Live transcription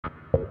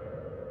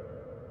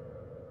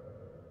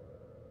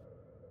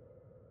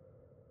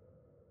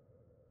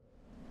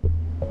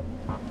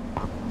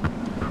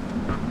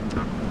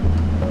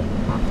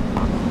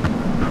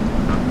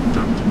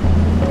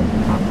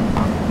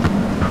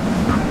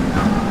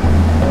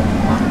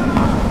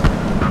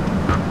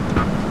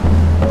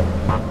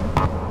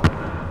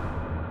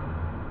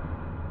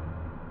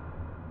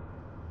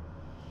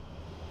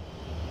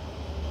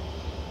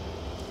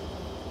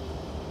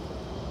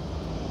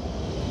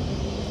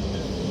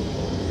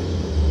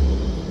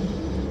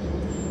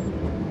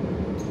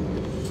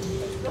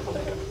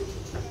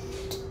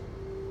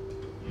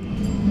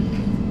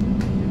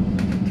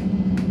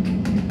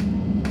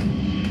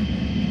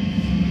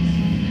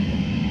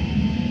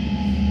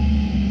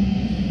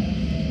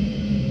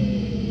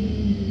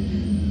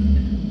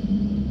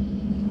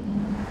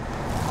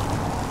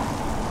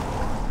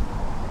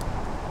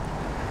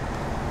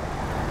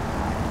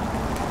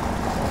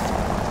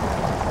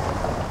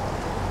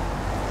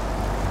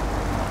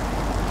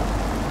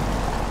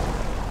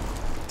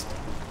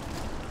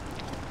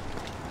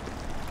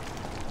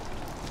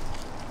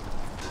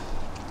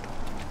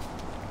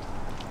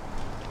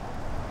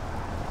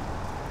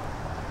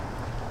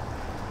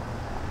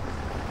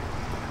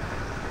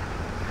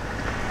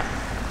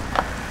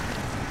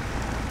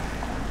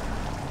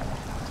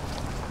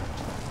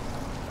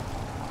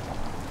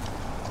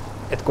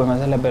et kui ma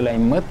selle peale ei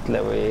mõtle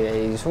või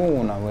ei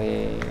suuna või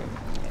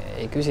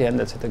ei küsi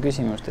endalt seda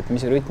küsimust, et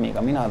mis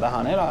rütmiga mina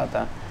tahan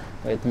elada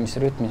või et mis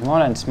rütmis ma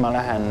olen, siis ma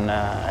lähen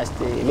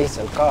hästi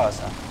lihtsalt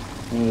kaasa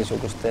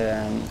mingisuguste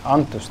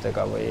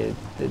antustega või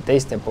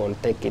teiste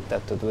poolt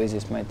tekitatud või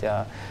siis ma ei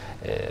tea,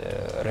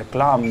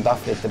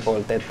 reklaamtahvlite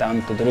poolt ette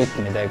antud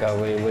rütmidega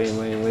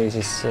või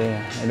siis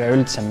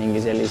üleüldse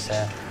mingi sellise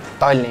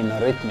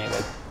Tallinna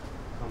rütmiga.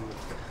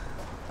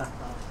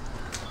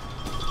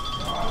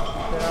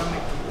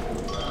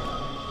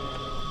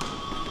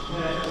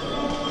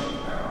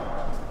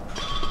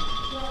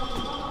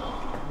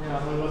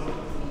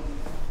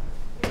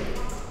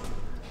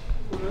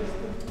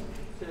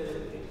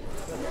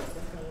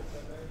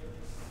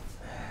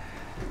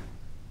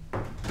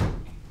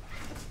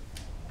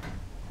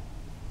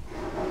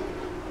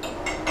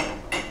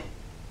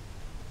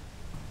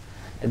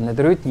 Et need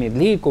rütmid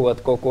liiguvad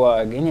kogu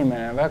aeg,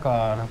 inimene väga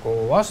nagu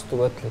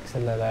vastuvõtlik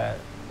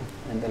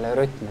nendele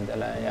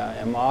rütmidele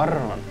ja ma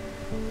arvan,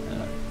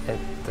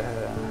 et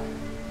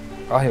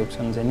kahjuks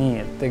on see nii,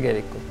 et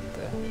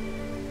tegelikult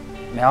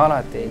me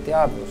alati ei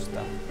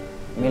teadvusta,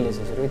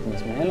 millises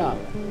rütmis me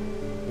elame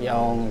ja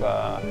on ka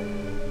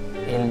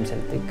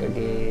ilmselt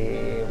ikkagi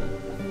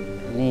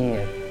nii,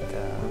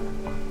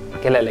 et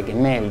kellelegi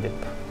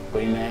meeldib,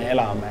 kui me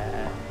elame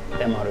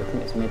tema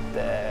rütmis,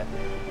 mitte,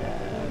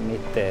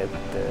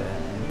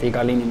 et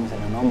igal inimesel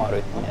on oma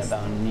rütm ja ta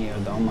on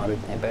nii-öelda oma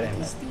rütmi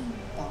peremees.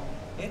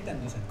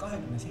 Etendused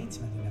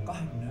 27. ja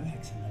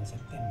 29.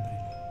 septembril.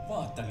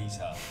 Vaata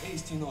lisa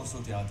Eesti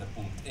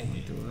Noorsooteater.ee.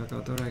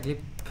 Väga tore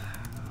klipp.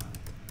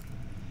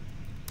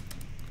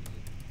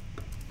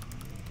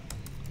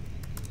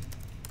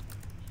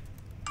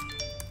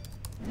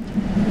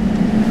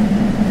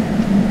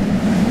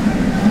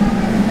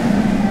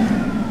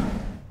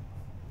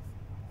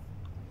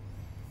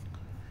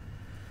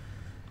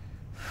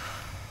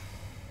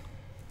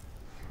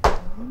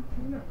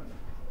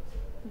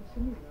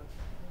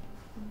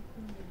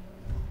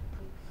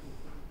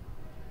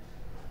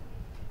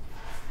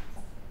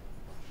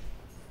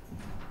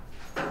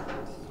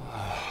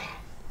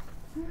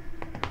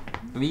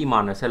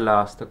 Viimane selle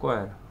aasta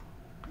koer.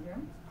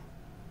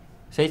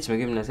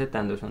 70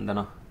 etendus on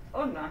täna.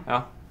 On või?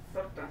 Jah.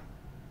 Torte?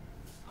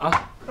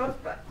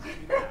 Torte?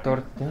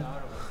 Tort, jah.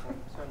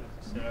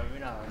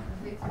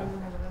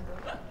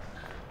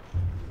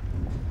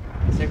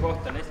 See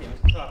koht on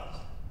esimesest saates.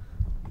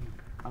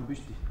 On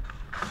püsti.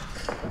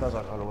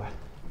 Tasakaalu või?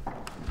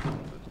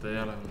 Ta ei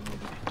ole.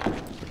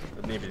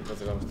 Nii pidi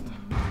tasakaalustada.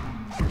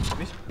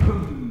 Mis?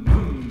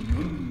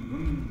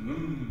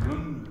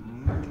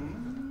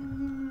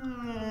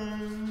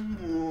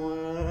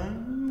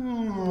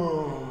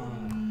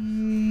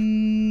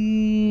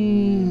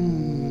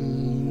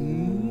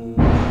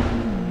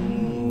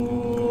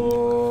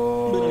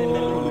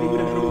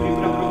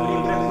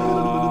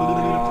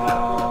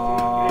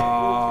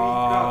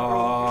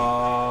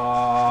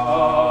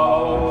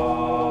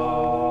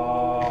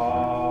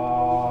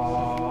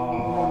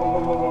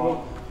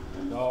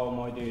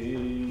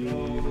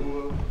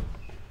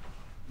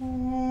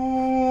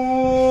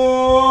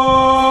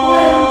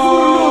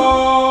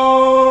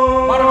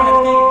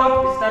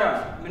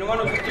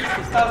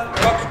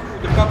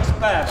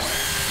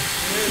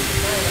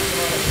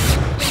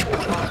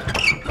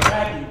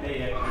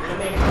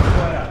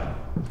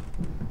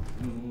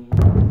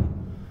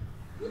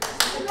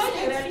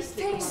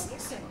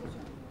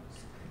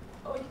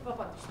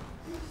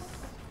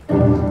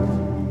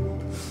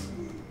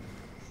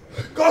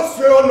 Kas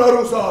see on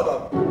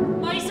arusaadav?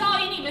 Ma ei saa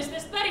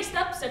inimestest päris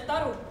täpselt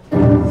aru.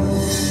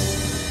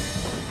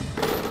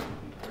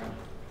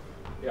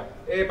 Jah,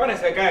 pane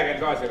see käekell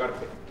gaasi ja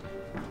karpi.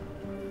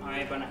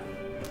 Ei pane.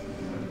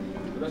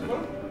 Kuidas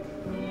palun?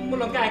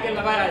 Mul on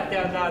käekella vaja, et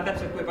teada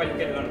täpselt kui palju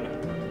kell on.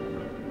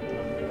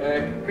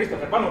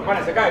 Kristoffer, palun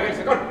pane see käekell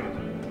see karpi.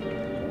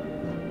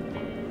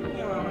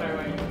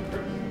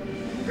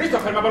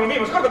 Kristoffer, ma palun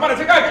viimast korda, pane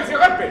see käekell siia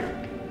karpi.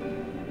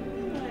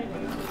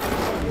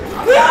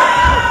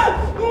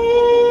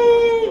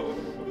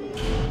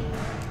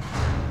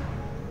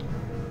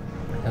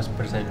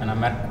 Jasper sai täna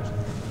märkuse.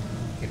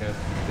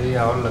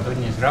 Püüa olla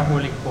tunnis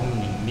rahulikum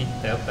ning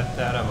mitte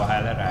õpetajale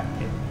vahele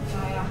rääkida.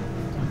 Ja,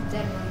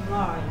 terve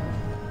maailm.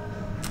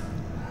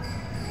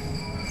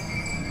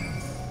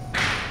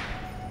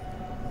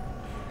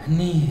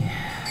 Nii.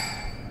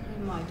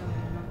 Ma ei tohi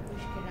enam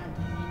kuskil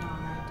enda nina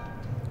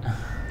näidata.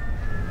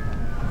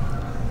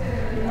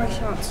 Ma ei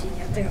saanud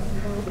siia teha.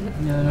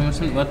 Ja no ma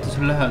saan, vaata,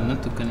 sul lähevad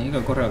natukene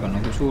iga korraga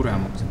nagu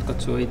suuremaks, et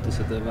katsu hoida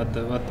seda,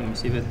 vaata,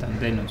 mis Iveta on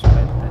teinud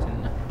sulle ette sinna.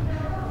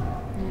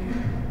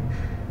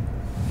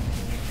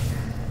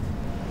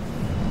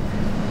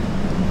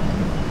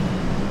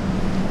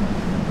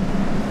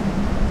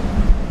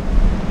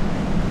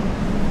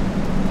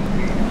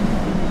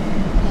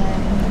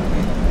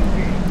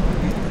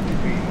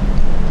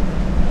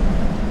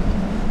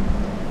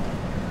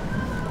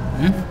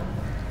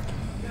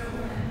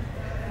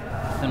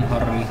 See on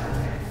Harri.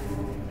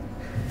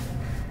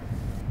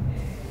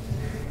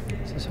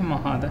 See on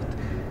maha täht.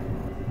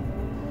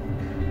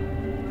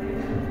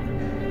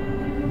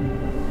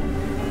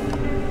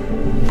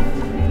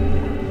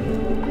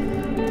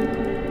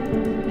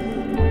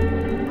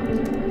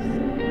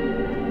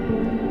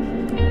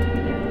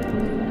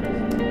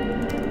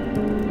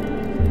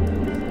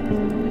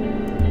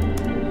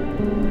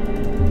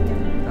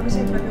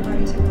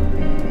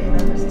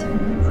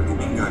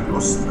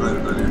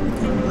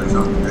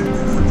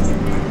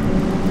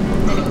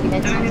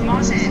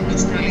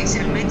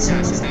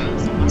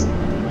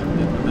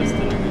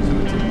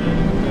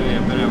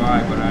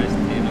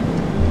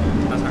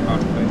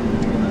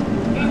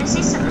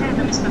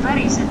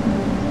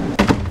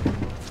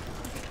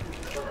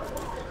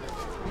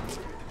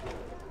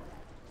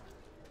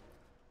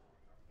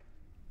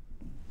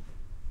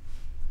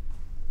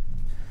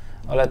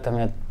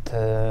 oletame,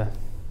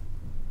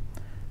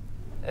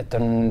 et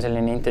on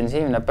selline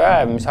intensiivne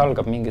päev, mis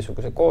algab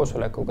mingisuguse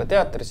koosolekuga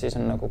teatris, siis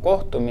on nagu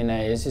kohtumine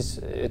ja siis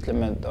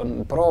ütleme, et on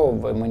proov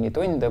või mõni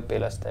tund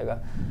õpilastega.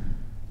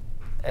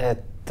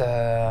 Et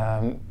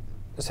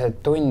see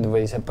tund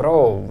või see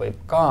proov võib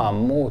ka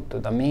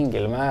muutuda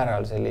mingil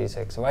määral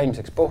selliseks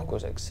vaimseks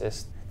puhkuseks,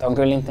 sest ta on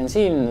küll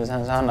intensiivne, sa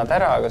annad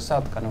ära, aga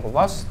saad ka nagu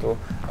vastu,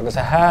 aga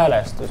see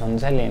häälestus on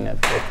selline,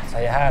 et sa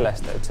ei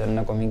häälesta, et see on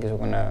nagu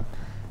mingisugune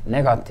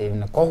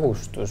negatiivne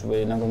kohustus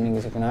või nagu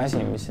mingisugune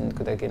asi, mis sind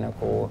kuidagi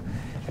nagu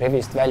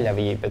rivist välja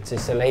viib, et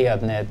siis sa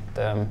leiad need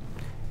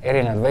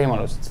erinevad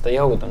võimalused seda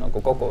jõudu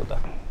nagu koguda.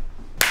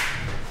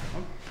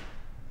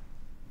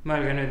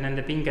 Mõelge nüüd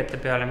nende pingete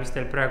peale, mis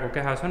teil praegu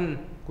kehas on,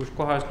 kus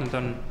kohas nad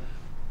on.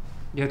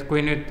 Ja et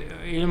kui nüüd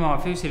ilma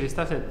füüsilist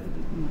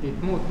asendit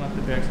muutmata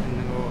peaks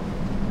nagu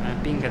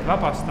pinged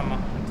vabastama,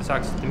 et te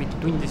saaksite mitu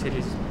tundi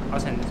sellises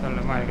asendis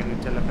olla, mõelge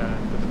nüüd selle peale,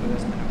 et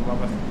kuidas te nagu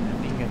vabastate need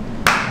pinged.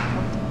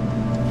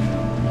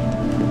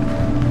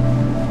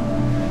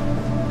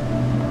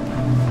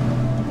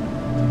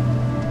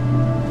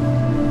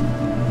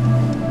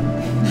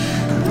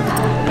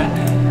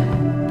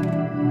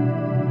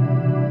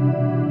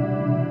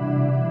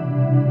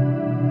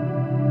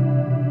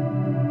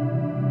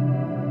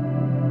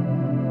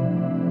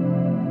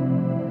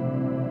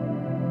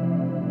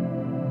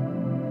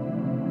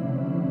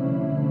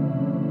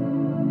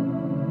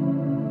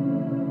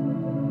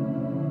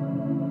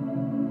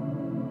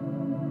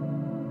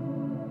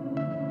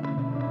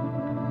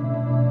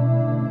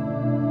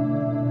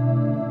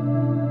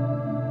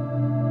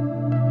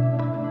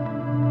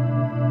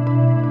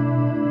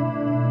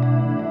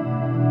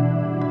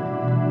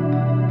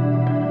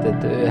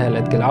 Ühel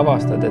hetkel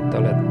avastad, et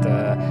oled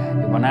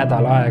juba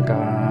nädal aega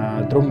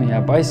trummi ja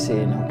bassi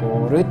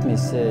nagu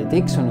rütmis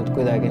tiksunud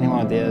kuidagi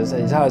niimoodi ja sa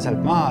ei saa sealt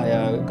maha ja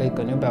kõik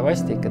on jube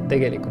vastik, et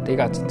tegelikult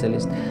igatsed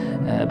sellist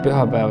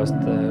pühapäevast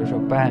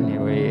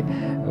Chopini või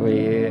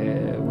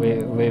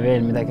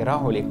veel midagi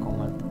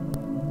rahulikumalt.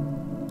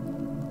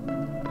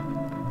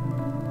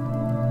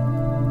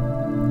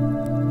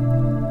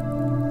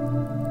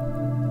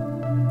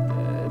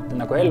 Et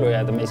nagu ellu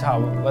jääda, me ei saa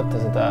võtta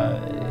seda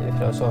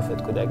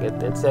filosoofiat kuidagi,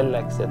 et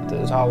selleks, et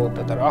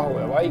saavutada rahu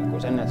ja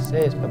vaikus ennast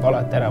sees, peab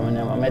alati ära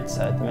minema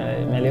metsa, et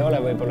meil ei ole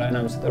võib-olla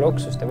enam seda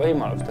luksust ja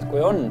võimalust, et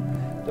kui on,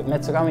 tuleb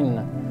metsa ka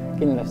minna,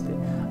 kindlasti.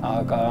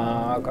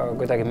 Aga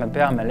kuidagi me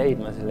peame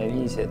leidma selle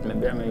viisi, et me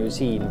peame ju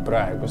siin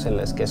praegu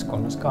selles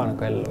keskkonnas ka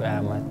nagu ellu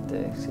jääma, et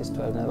siis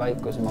tuleb need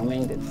vaikuse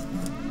momendid.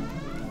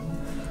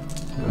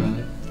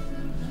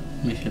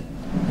 Mis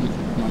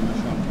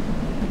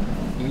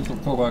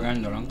kogu aeg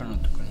endal on ka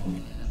natuke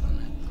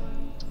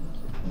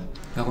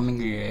nagu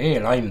mingi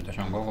eelaimdus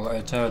on kogu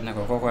aeg, et sa oled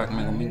nagu kogu aeg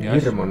nagu mingi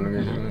asi. Hirm on nagu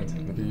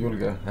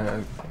julge,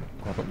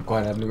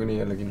 kohe läheb nagu nii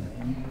jälle kinni.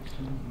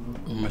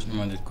 Umbes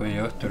niimoodi, et kui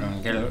õhtul on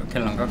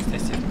kell on 12,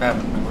 siis päev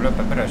nagu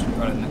lõpeb ära,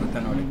 oled nagu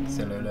tänulik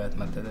selle üle, et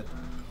mõtled, et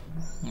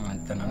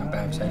tänane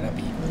päev sai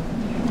läbi.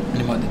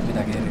 Niimoodi, et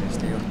midagi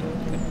erilist ei juhtu.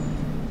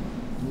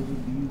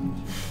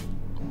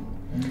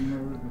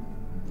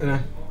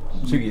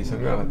 Sügis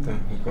on ka, vaata,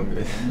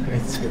 ongi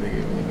veits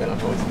kuidagi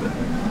melafoosida.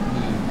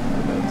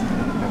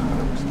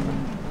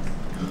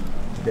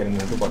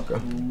 Keerine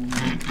tubaka.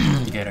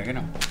 Keera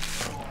kena.